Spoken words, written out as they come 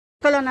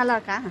Takulon na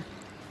lang ka.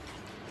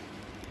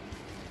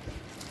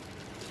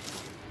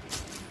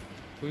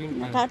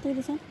 Nakati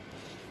di sa?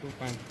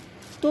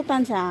 2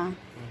 pan sa.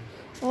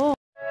 Oh.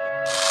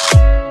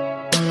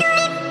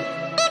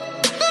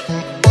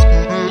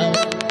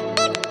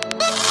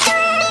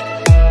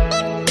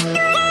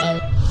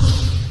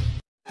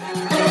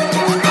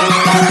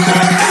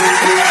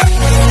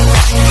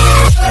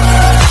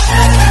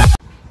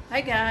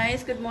 Hi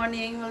guys, good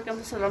morning.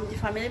 Welcome to Salomji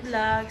Family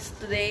Vlogs.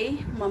 Today,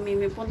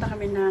 punta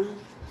kami ng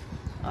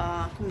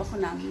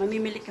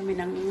mamimili kami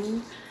ng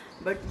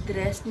birthday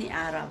dress ni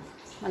Arab.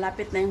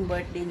 Malapit na yung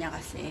birthday niya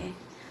kasi.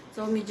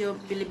 So, medyo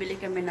bili-bili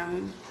kami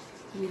ng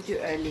medyo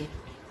early.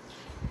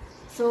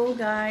 So,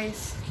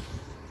 guys,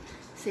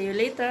 see you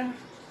later.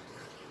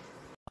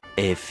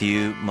 A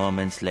few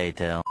moments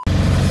later.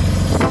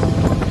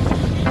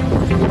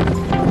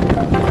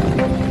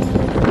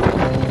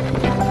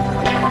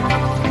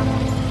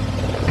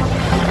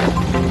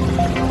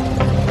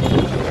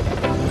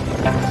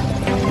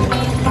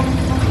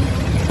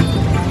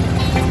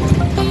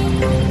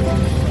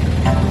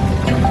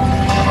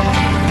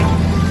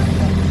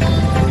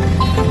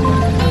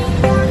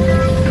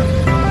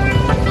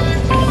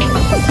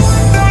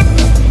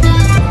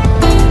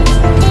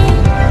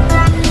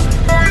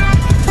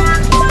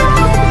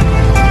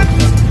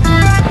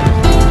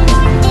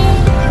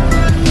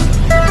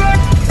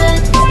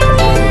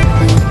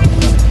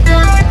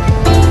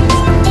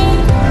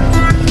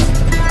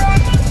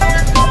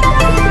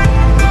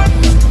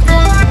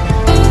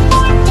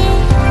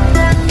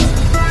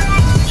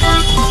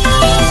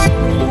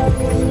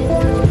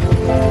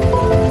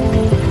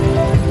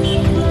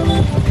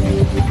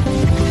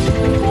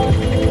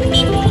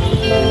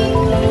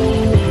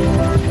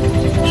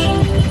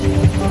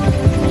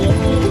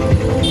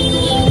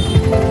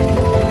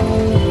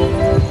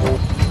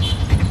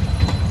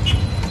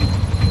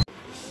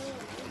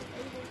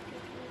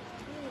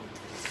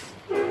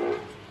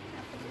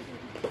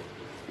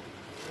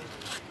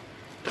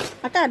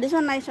 Ata, this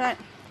one nice, right?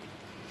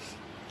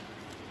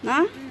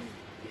 Nah?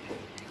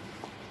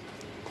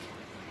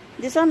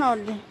 This one or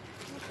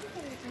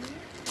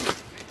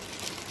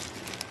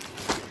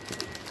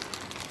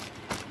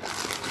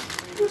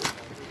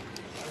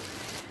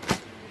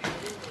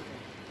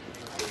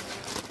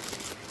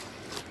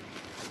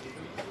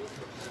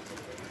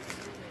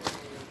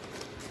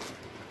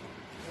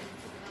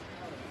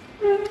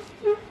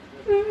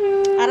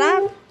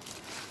Arab?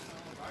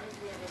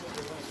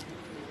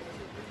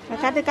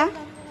 Makati ka?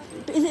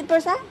 Is it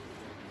persa?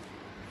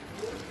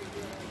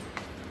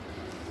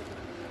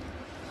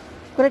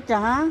 Correct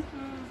ha?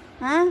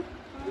 Ha?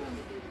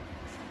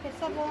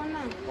 Persa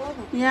bona.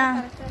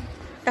 Yeah.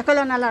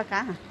 Takulon na lang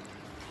ka.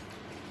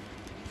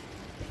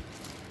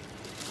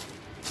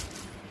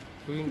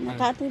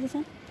 Nakati di sa?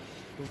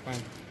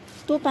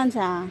 2 pan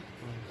sa.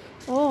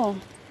 Oh.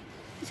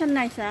 This one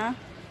nice ha?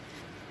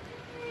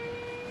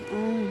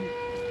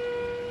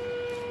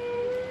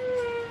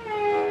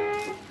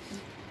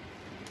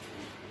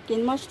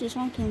 Can match this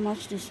one, can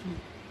match this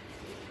one.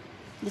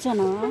 This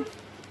one, huh?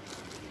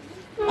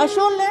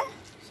 Shawl, eh?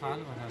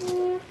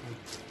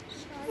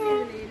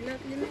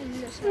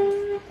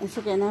 It's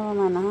okay, never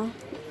mind, huh?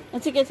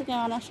 It's okay,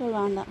 mana shawl,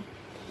 anda.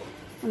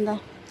 Anda.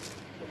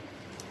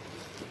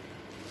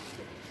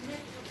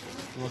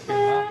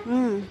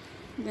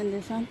 Then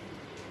this one.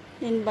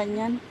 Then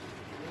banyan.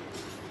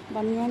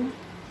 Banyan.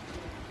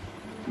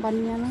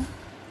 Banyan.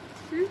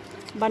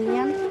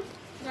 Banyan.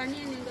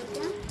 Banyan yang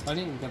berapa?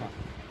 Banyan yang berapa?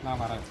 Nah,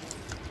 marah.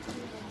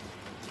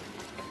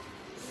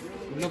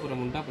 Udah pura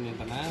muntah punya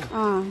tanah.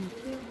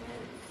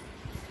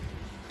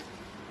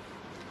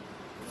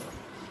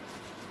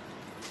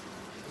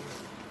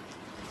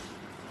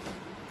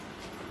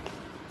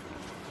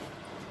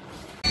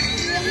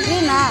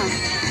 Gina.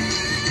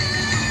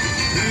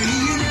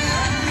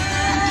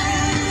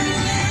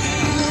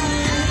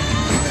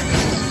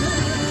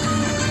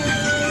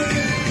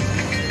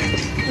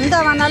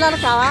 Entar mana lah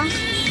kawan?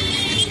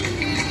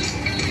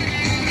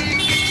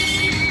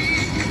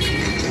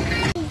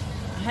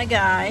 Hi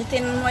guys,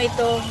 tinan mo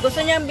ito. Gusto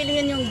niyang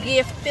bilhin yung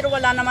gift pero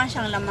wala naman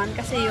siyang laman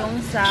kasi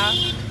yung sa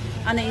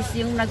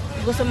yung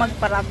gusto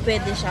magpara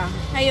pwede siya.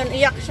 Ngayon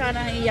iyak siya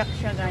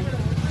guys.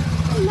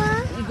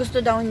 Gusto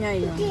daw niya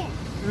yun.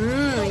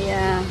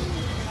 Yeah.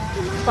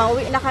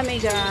 Pauwi na kami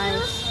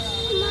guys.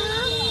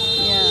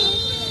 Yeah.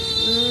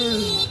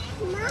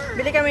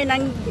 Bili kami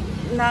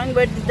ng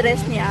birthday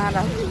dress ni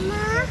Arab.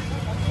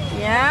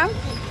 Yeah.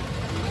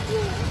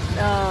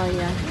 Oh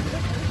yeah.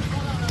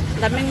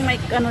 Daming may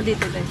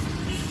dito guys.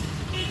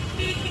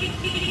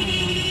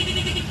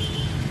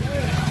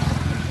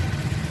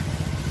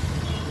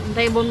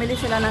 Hintay bumili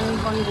sila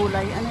ng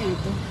panggulay. Ano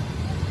ito?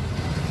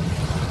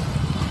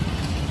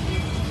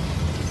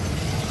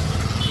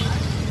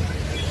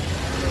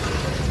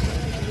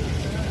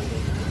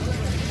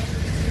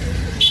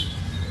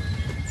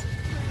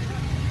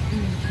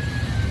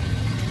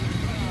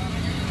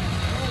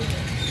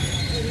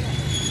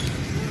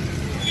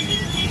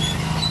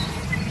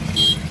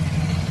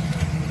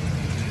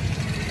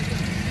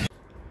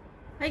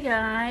 Hi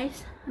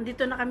guys.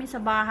 Dito na kami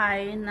sa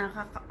bahay.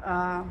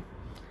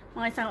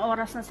 Mga isang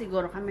oras na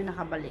siguro kami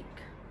nakabalik.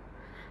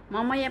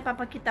 Mamaya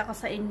papakita ko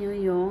sa inyo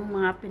yung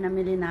mga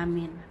pinamili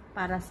namin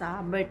para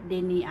sa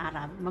birthday ni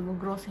Arab.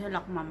 Mag-grocery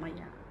ako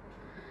mamaya.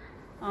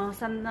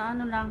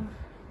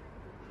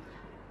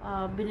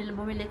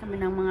 Bumili kami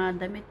ng mga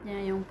damit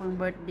niya, yung pang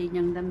birthday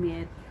niyang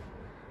damit.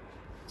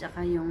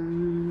 Tsaka yung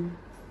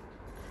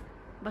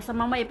basta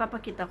mamaya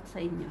ipapakita ko sa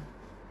inyo.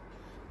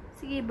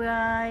 Sige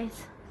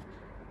guys,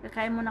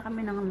 kakain muna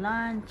kami ng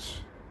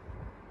lunch.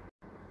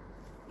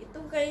 Ito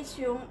guys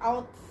yung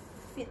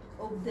outfit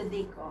of the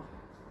day ko.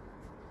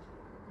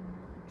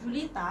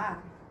 Julita.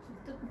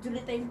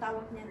 Julita yung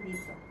tawag niya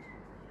dito.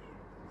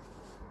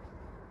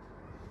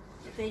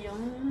 Ito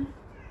yung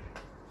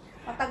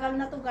matagal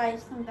na to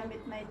guys, ng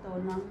damit na ito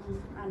ng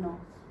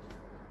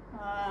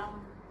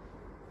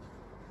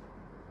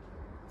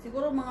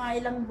siguro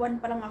mga ilang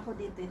buwan pa lang ako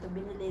dito. Ito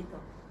binili ito.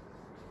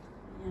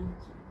 Ayan.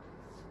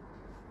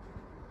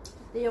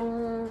 Ito yung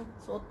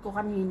suot ko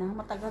kanina.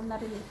 Matagal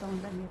na rin itong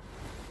damit.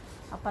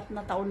 4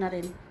 na taon na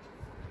rin.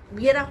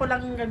 Bira ko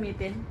lang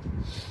gamitin.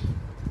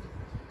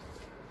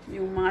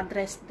 Yung mga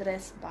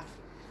dress pa.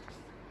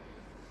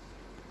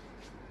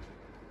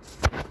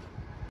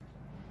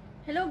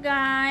 Hello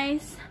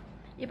guys!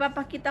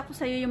 Ipapakita ko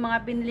sa iyo yung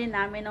mga binili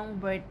namin ng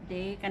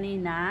birthday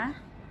kanina.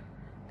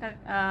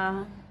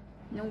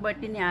 Yung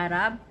birthday ni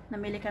Arab.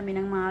 Namili kami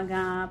ng mga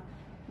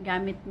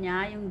gamit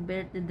niya, yung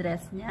birthday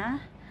dress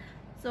niya.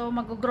 So,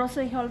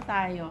 mag-grocery haul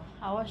tayo.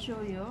 I will show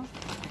you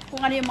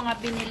kung ano yung mga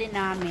binili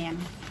namin.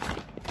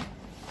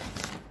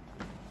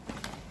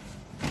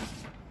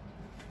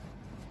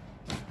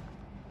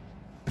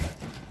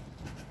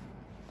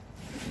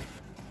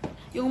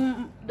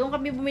 Doon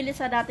kami bumili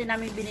sa dati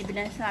namin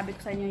binibilan. Sinabi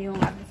ko sa inyo yung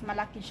at least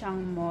malaki siyang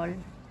mall.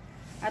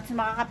 At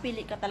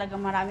makakapili ka talaga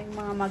maraming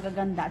mga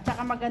magaganda. At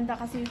saka maganda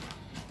kasi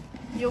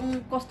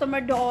yung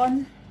customer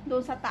doon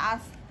sa taas,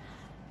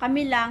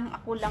 kami lang,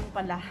 ako lang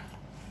pala.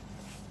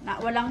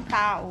 Na walang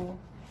tao.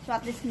 So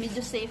at least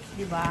medyo safe,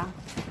 'di ba?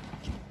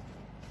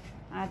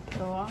 At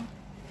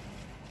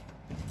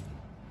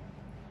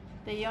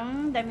ito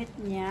yung damit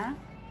niya.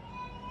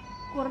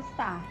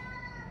 Kurta.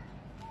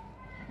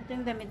 Ito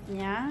yung damit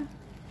niya.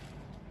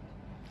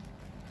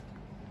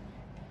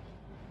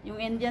 Yung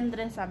Indian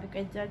dress, sabi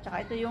ko dyan.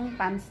 Tsaka ito yung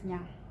pants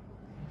niya.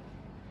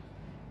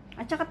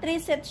 At saka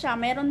 3 set siya.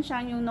 Meron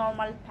siyang yung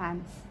normal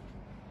pants.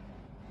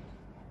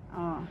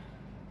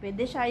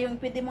 Pwede siya, yung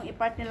pwede mong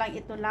i-part nilang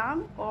ito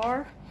lang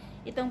or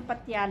itong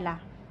patyala.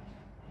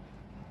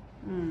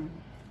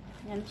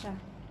 Yan siya.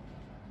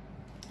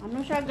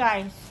 Ano siya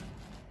guys?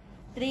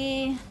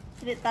 3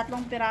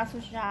 piraso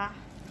siya.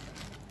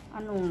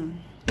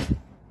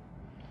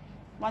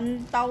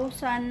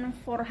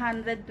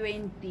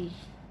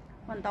 1,420.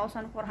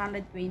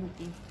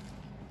 1,420.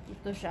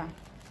 Ito siya.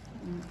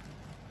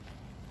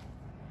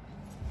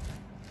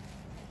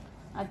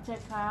 At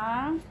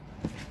saka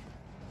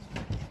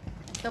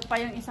ito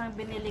pa yung isang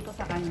binili ko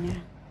sa kanya.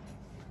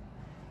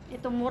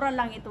 Ito, mura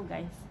lang ito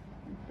guys.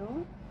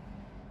 Ito.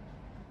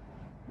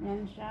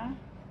 Yan siya.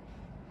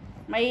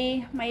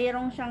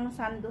 Mayroong siyang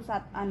sando sa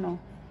 3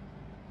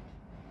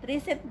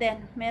 set din.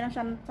 Mayroong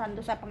siyang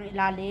sando sa pang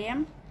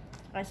ilalim.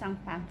 Saka isang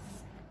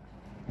pants.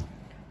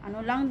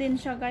 Ano lang din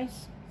siya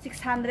guys.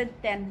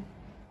 610.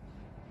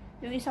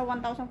 Yung isa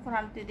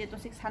 1,400 dito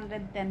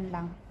 610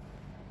 lang.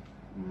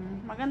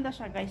 Maganda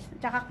siya guys.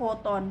 Tsaka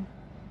cotton.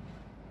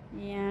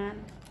 Yan.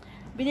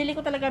 Binili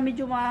ko talaga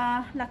medyo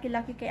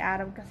malaki-laki kay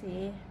Arab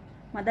kasi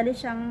madali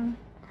siyang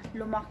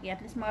lumaki. At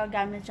least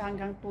magagamit siya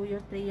hanggang 2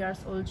 or 3 years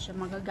old siya.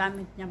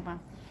 Magagamit niya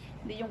pa.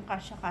 Hindi yung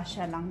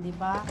kasya-kasya lang, di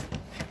ba?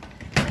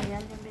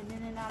 Ayan, yung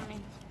binili namin.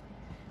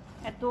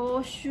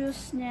 Ito,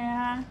 shoes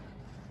niya.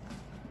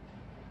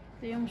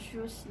 Ito yung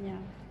shoes niya.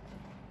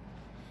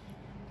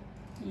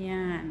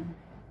 Yan.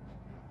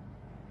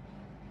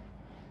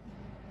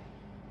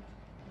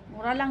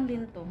 Mura lang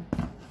din to.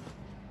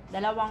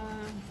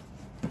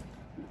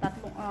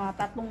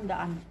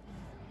 300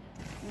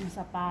 yung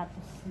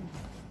sapatos.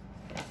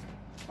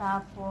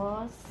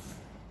 Tapos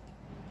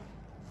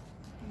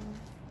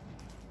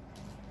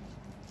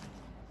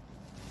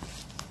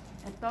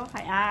ito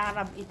kay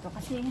Arab ito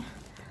kasi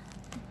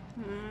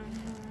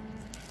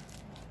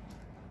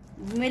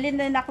bumili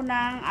din ako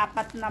ng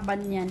 4 na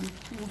banyan.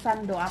 Yung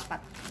sando 4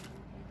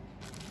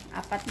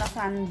 na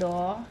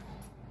sando.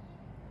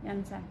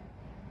 Yan sa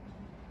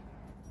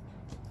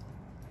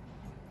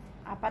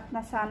 4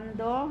 na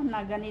sando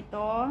na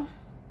ganito,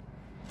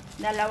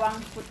 2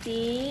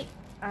 puti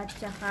at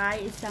saka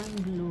isang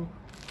blue.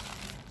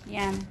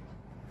 Yan.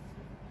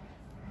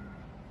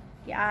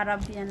 Kay Arab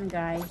yan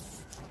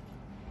guys.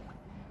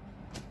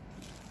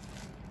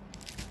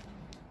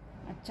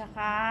 At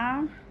saka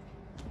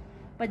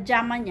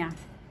pajama niya.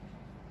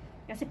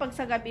 Kasi pag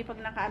sa gabi, pag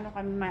nakaano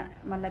kami,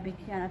 malabig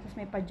siya. At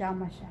may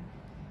pajama siya.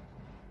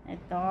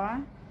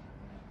 Ito.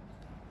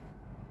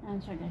 Yan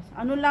siya guys.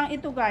 Ano lang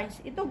ito guys?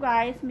 Ito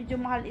guys, medyo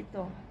mahal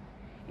ito.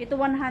 Ito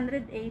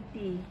 180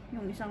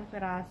 yung isang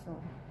piraso.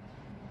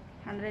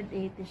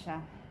 180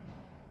 siya.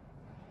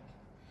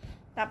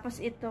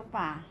 Tapos ito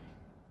pa.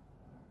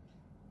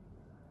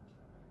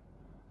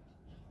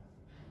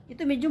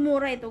 Ito medyo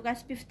mura ito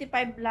guys.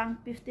 55 lang.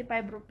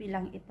 55 rupee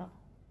lang ito.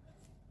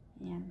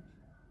 Ayan.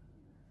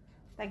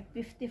 Tag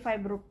 55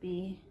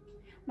 rupee.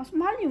 Mas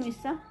mahal yung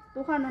isa.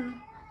 180.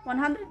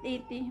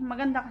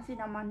 Maganda kasi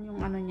naman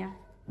yung ano niya.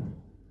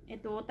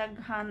 Ito tag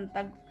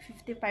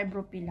 55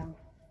 rupee lang.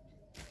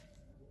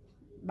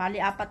 Bali,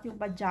 4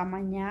 yung pajama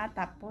niya.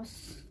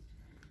 Tapos,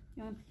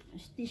 yung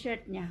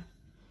t-shirt niya.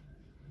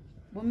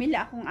 Bumili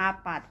akong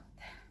 4.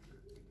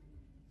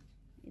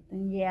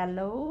 Itong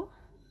yellow.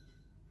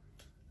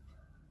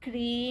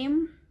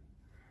 Cream.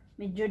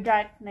 Medyo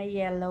dark na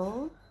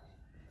yellow.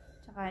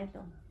 Tsaka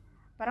ito.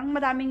 Parang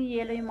madaming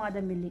yellow yung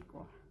mga damili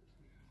ko.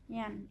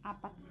 Yan,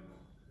 4.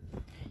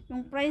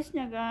 Yung price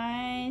niya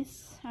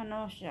guys,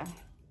 ano siya?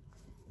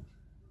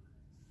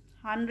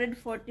 145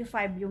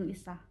 yung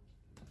isa.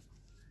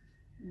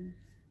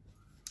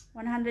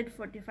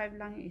 145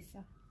 lang yung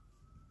isa.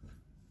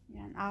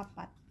 Yan,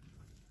 4.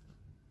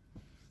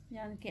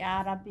 Yan, kay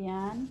Arab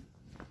yan.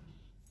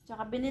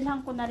 Tsaka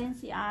binilhan ko na rin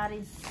si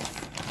Aris.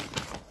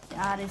 Si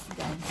Aris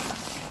guys.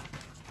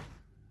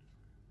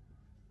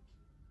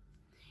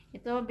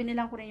 Ito,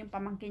 binilhan ko rin yung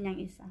pamangkin niyang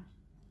isa.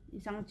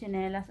 Isang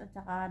tsinelas at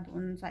saka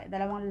doon sa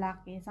dalawang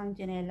laki, isang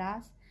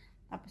tsinelas.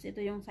 Tapos ito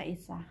yung sa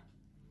isa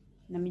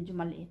na medyo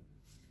maliit.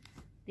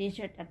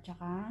 T-shirt at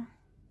saka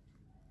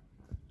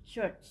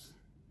shorts.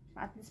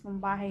 At least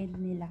pambahay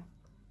nila.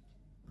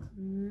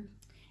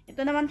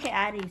 Ito naman kay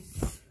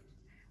Aris.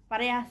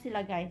 Pareha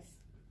sila guys.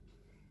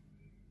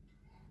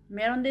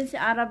 Meron din si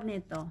Arab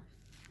nito.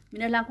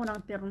 Binalang ko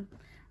ng term.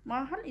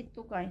 Mahal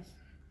ito guys.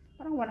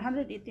 Parang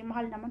 180.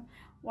 Mahal naman.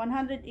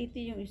 180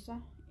 yung isa.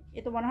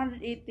 Ito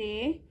 180.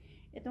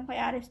 Itong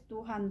kay Aris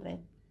 200.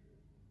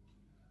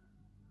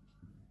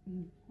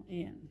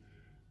 Ayan.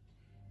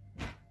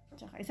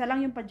 Tsaka isa lang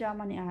yung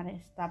pajama ni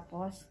Aris.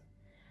 Tapos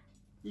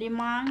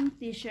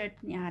 5 t-shirt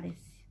ni Aris.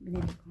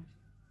 Binili ko.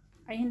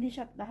 Ay, hindi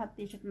siya lahat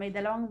t-shirt. May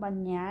 2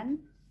 banyan.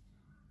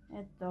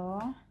 Ito.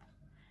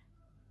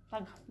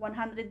 Tag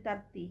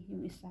 130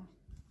 yung isa.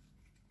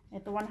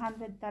 Ito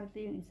 130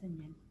 yung isa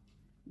niyan.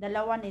 2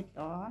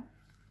 nito.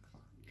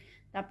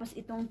 Tapos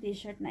itong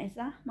t-shirt na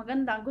isa.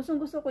 Maganda.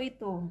 Gustong-gusto ko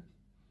ito.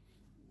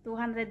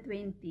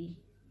 220.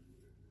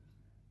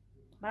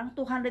 Parang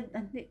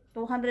 230.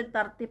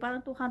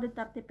 Parang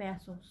 230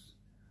 pesos.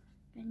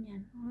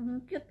 Ganyan.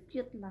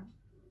 Cute-cute lang.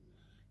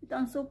 Ito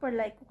ang super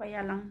like ko,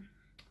 kaya lang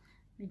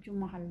medyo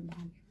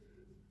mahal-mahal.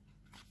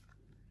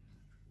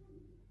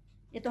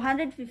 Ito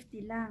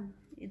 150 lang.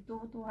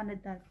 Ito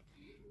 230.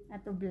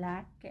 Ito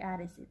black, kay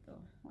Aris ito.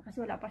 Kasi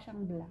wala pa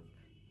siyang black.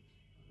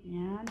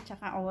 Yan,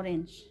 tsaka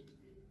orange.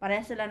 Pareha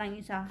sila ng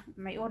isa.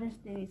 May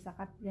orange din isa,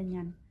 kat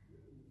ganyan.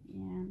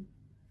 Yan.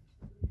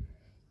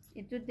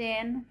 Ito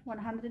din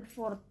 140.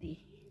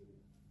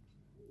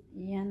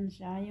 Yan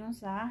siya, yung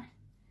sa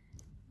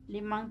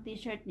 5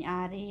 t-shirt ni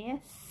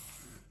Aris.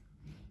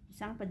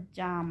 Isang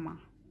pajama.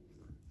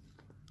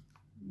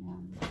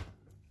 Yan.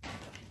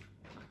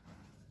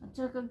 At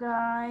saka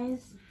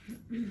guys,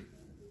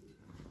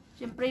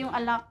 syempre yung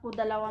alak ko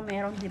 2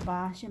 meron, 'di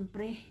ba?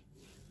 Syempre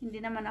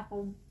hindi naman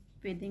ako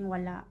pwedeng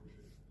wala.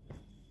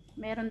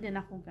 Meron din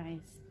ako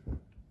guys.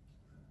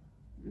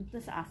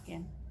 Ito sa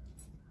akin.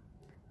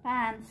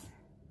 Pants.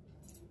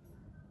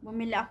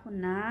 Bumili ako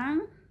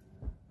ng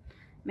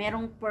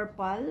merong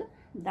purple,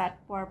 dot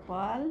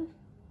purple.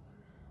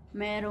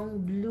 Merong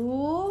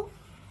blue.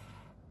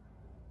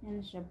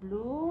 Yan siya,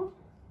 blue.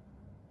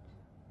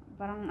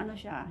 Parang ano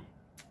siya,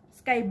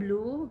 sky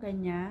blue,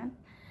 ganyan.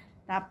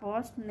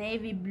 Tapos,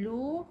 navy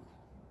blue.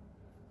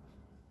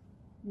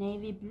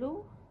 Navy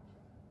blue.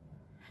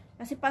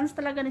 Kasi pants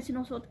talaga na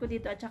sinusuot ko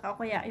dito. At saka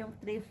kaya yung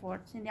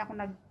 3/4. Hindi ako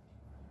nag...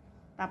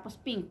 Tapos,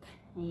 pink.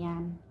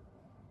 Ayan.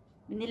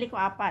 Binili ko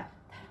 4.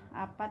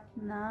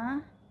 4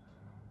 na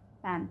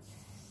pants.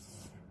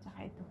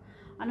 Tsaka ito.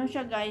 Ano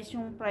siya guys,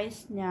 yung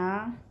price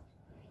niya.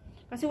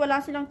 Kasi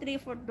wala silang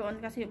 3/4 doon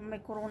kasi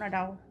may corona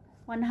daw.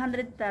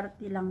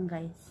 130 lang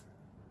guys.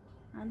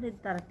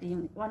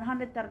 130.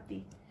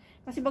 130.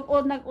 Kasi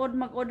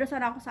mag-order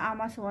sana ako sa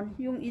Amazon.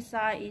 Yung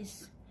isa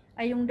is,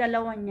 ay yung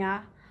dalawa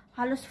niya,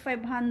 halos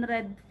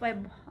 500,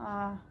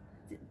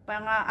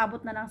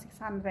 abot na ng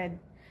 600.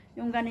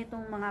 Yung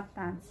ganitong mga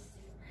pants.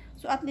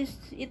 So at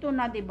least, ito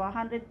na diba,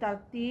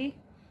 130,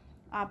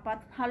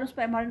 4, halos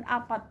 500,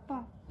 4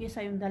 pa.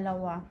 Kesa yung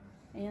dalawa.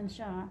 Ayan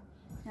siya.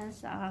 Yan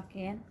sa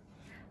akin.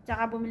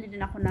 Tsaka bumili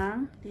din ako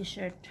ng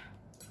t-shirt.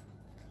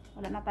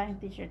 Wala na tayong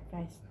t-shirt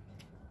guys.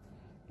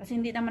 Kasi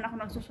hindi naman ako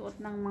nagsusuot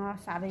ng mga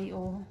sari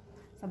o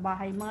sa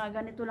bahay. Mga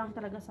ganito lang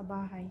talaga sa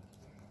bahay.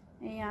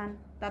 Ayan.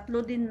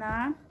 3 din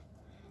na.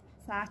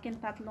 Sa akin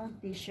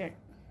 3 t-shirt.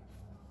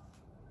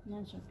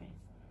 Yan siya guys.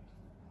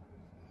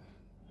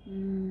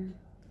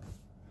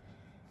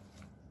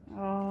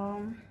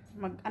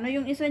 Ano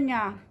yung isa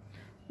niya?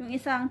 Yung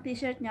isang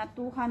t-shirt niya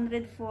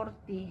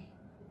 240.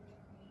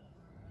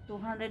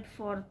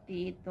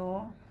 240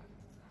 ito.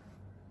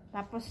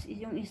 Tapos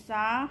yung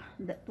isa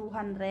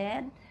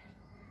 200.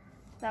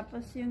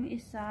 Tapos yung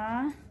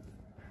isa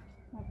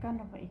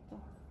Magkano ba ito?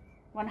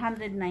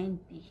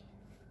 190.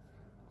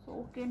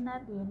 So, okay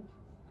na din.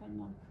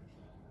 Ganyan.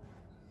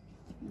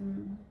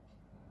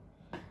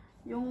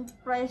 Yung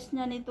price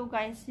niya nito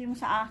guys, yung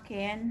sa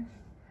akin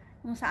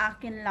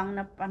lang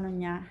na ano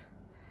niya,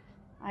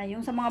 ay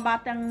yung sa mga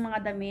batang mga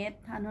damit,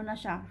 ano na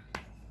siya,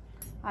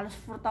 halos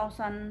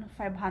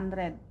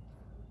 4,500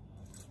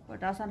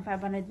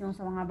 yung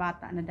sa mga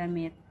bata na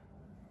damit.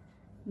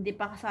 Hindi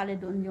pa kasali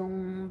doon yung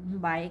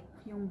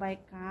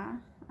bike ha,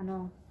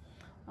 ano,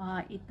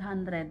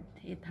 800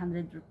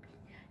 rupees.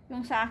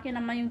 Yung sa akin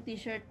naman yung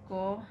t-shirt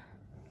ko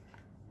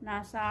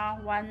nasa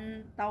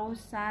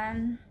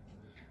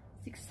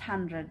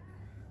 1,600.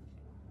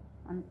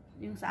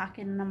 Yung sa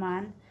akin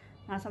naman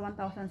nasa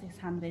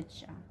 1,600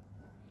 siya.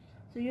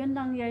 So yun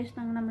lang guys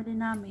nang namili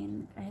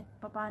namin, kahit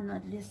papaano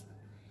at least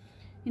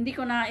hindi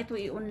ko na ito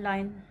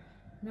i-online.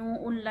 Yung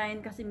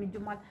online kasi medyo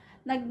mahal.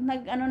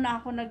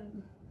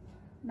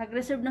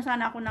 Nag-reserve na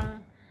sana ako ng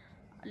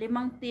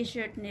 5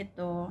 t-shirt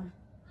nito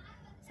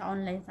sa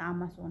online sa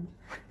Amazon.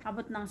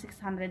 Abot ng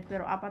 600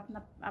 pero apat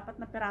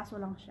na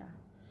peraso lang siya.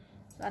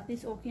 So at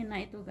least okay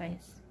na ito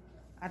guys.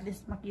 At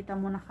least makita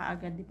mo na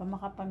kaagad, di pa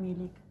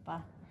makapamili ka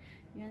pa.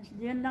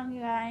 Yun lang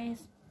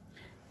guys.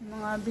 Yung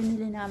mga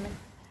binili namin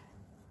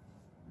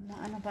na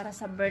ano para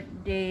sa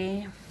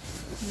birthday.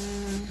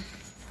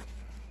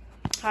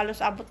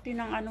 Halos abot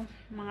din ng ano,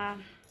 mga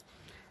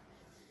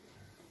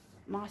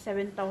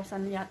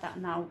 7,000 yata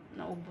na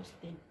naubos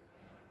din.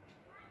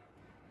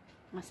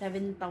 Mga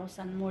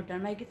 7,000 more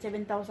than. Mahigit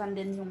 7,000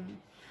 din yung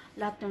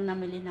lahat yung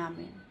namili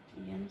namin.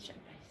 Ayan siya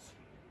guys.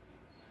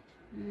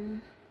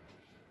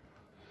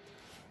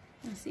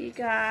 See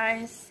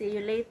guys. See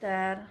you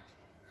later.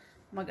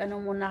 Mag-ano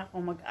muna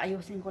ako.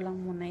 Mag-ayusin ko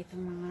lang muna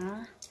itong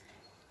mga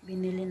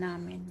binili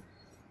namin.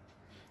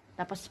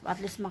 Tapos at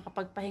least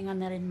makapagpahinga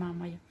na rin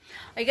mamaya.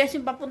 Ay guys,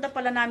 yung papunta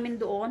pala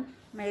namin doon,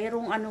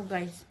 mayroong ano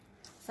guys,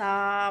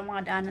 sa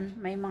mga daanan,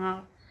 may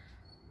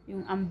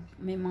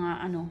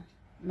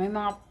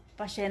mga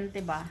pasyente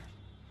ba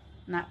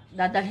na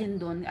dadalhin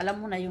doon.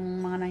 Alam mo na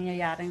yung mga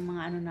nangyayaring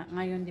mga ano na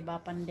ngayon, 'di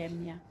ba,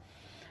 pandemya.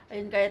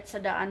 Ayun, kahit sa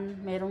daan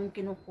mayroong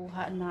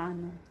kinukuha na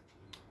ano.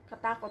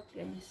 Katakot,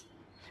 guys.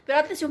 Pero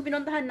at least yung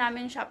pinuntahan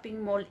namin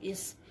shopping mall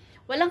is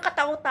walang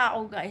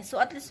katao-tao, guys. So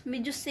at least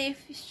medyo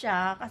safe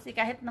siya kasi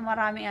kahit na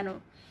maraming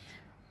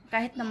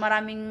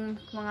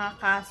mga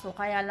kaso,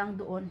 kaya lang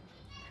doon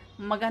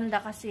maganda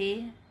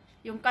kasi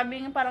yung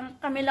parang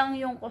kami lang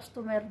yung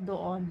customer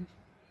doon.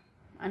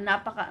 Ang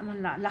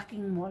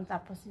laking mall.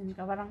 Tapos yun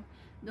ka, parang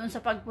doon sa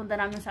pagpunta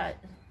namin sa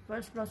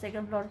first floor,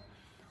 second floor,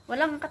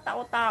 walang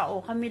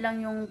katao-tao, kami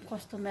lang yung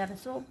customer.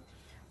 So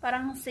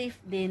parang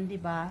safe din, 'di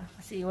ba?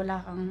 Kasi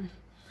wala kang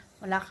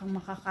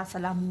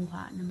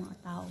makakasalamuha ng mga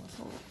tao.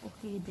 So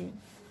okay din.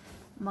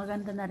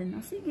 Maganda na rin.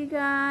 Sige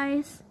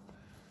guys.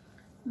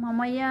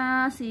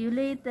 Mamaya, see you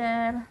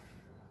later.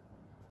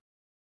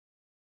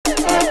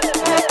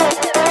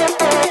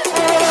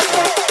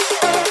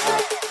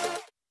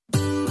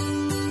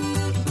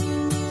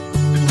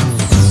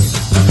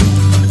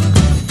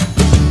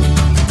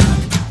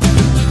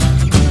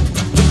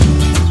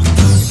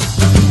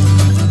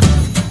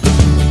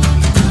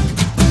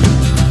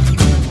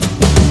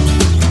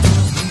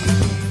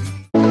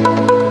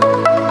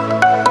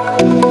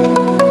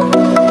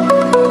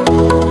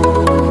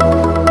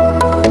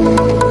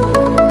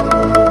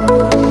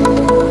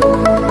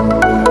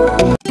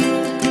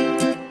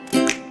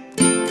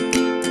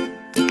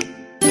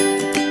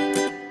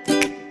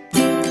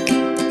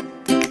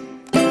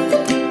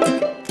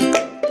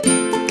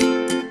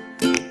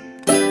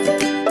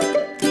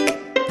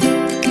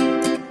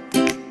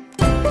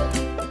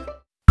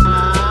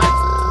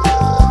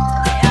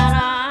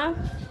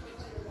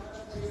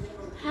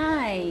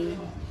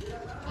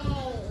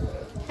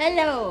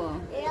 Hello.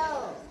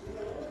 Hello.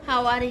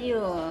 How are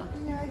you?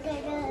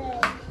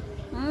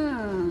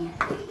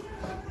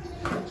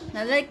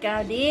 I like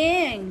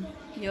riding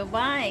your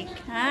bike,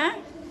 huh?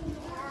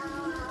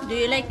 Do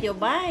you like your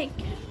bike?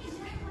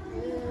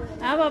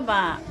 Apa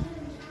ba?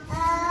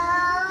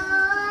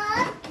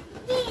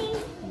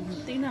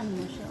 Tingnan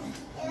mo siya.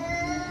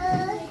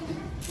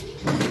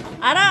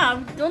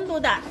 Arab, don't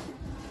do that.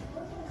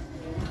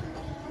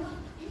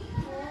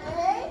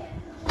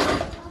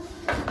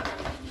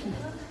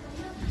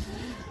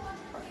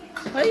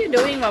 What are you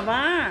doing,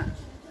 Baba?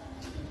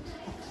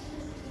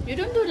 You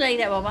don't do like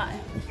that, Baba.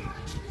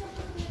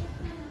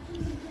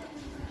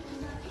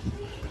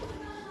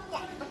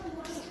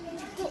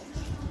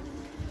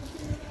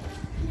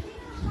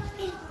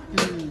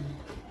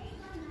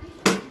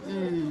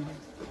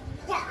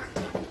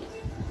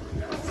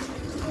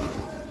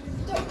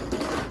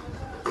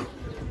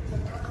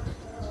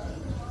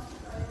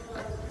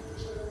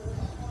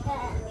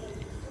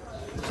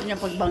 Gusto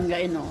niya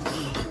pagbanggain, no?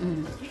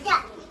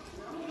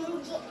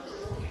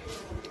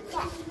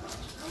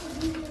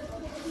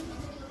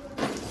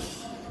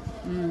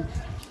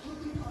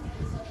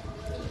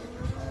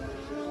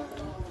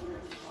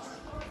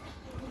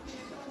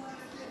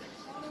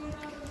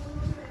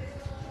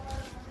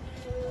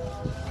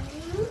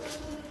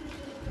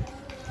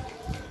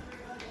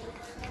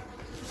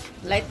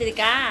 Lighter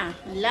ka.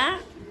 Hala.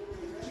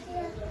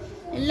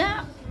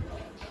 Hala.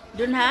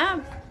 Don't have.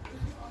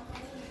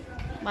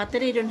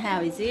 Battery don't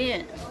have, is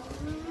it?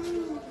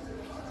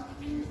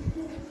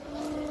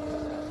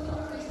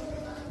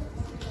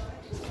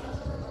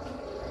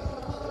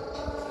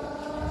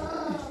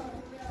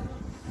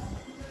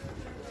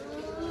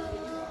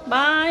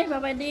 Bye.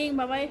 Bye-bye, Ding.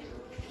 Bye-bye.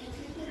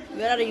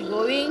 Where are you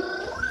going?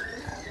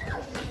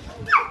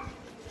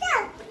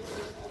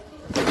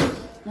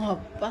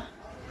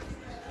 Apa?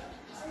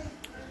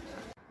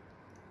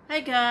 Hi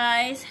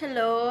guys,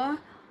 hello.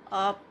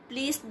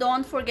 Please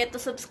don't forget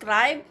to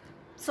subscribe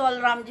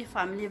Sol Ramji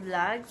Family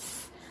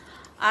Vlogs.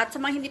 At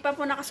sa mga hindi pa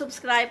po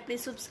nakasubscribe,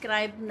 please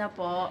subscribe na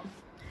po.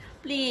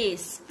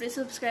 Please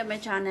subscribe my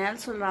channel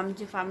Sol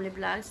Ramji Family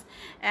Vlogs.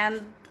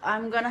 And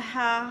I'm gonna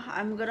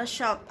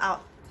shout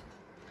out.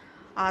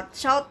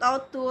 Shout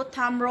out to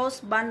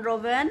Tamrose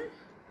Banroven,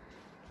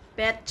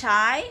 Pet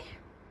Chai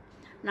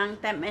ng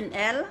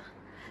TemNL,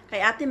 kay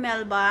Ate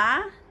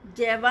Melba,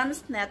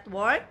 Jevans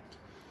Network,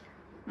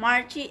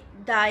 Marchie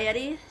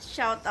Diary,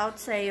 shout out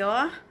sa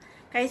iyo.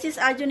 Kay Sis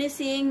Ajuni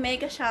Singh,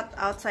 mega shout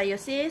out sa iyo,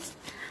 sis.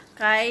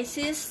 Kay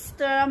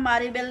Sister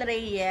Maribel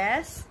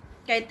Reyes,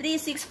 kay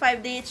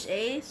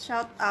 365DHA,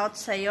 shout out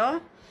sa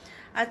iyo.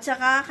 At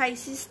saka kay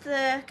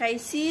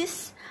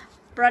Sis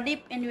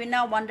Pradip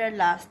Inwina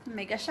Wanderlust,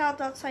 mega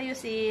shout out sa iyo,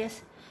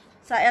 sis.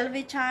 Sa LV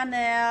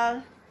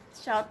Channel,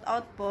 shout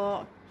out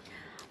po.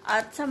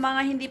 At sa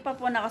mga hindi pa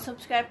po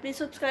nakasubscribe, please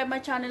subscribe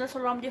my channel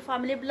Sol Ramji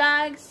Family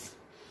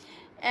Vlogs.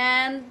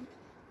 And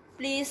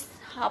please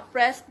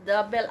press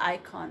the bell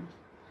icon.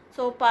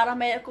 So, para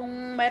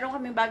kung mayroon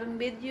kaming bagong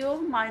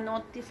video,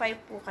 ma-notify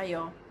po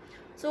kayo.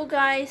 So,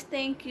 guys,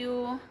 thank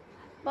you.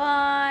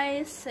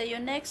 Bye! See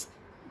you next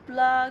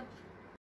vlog.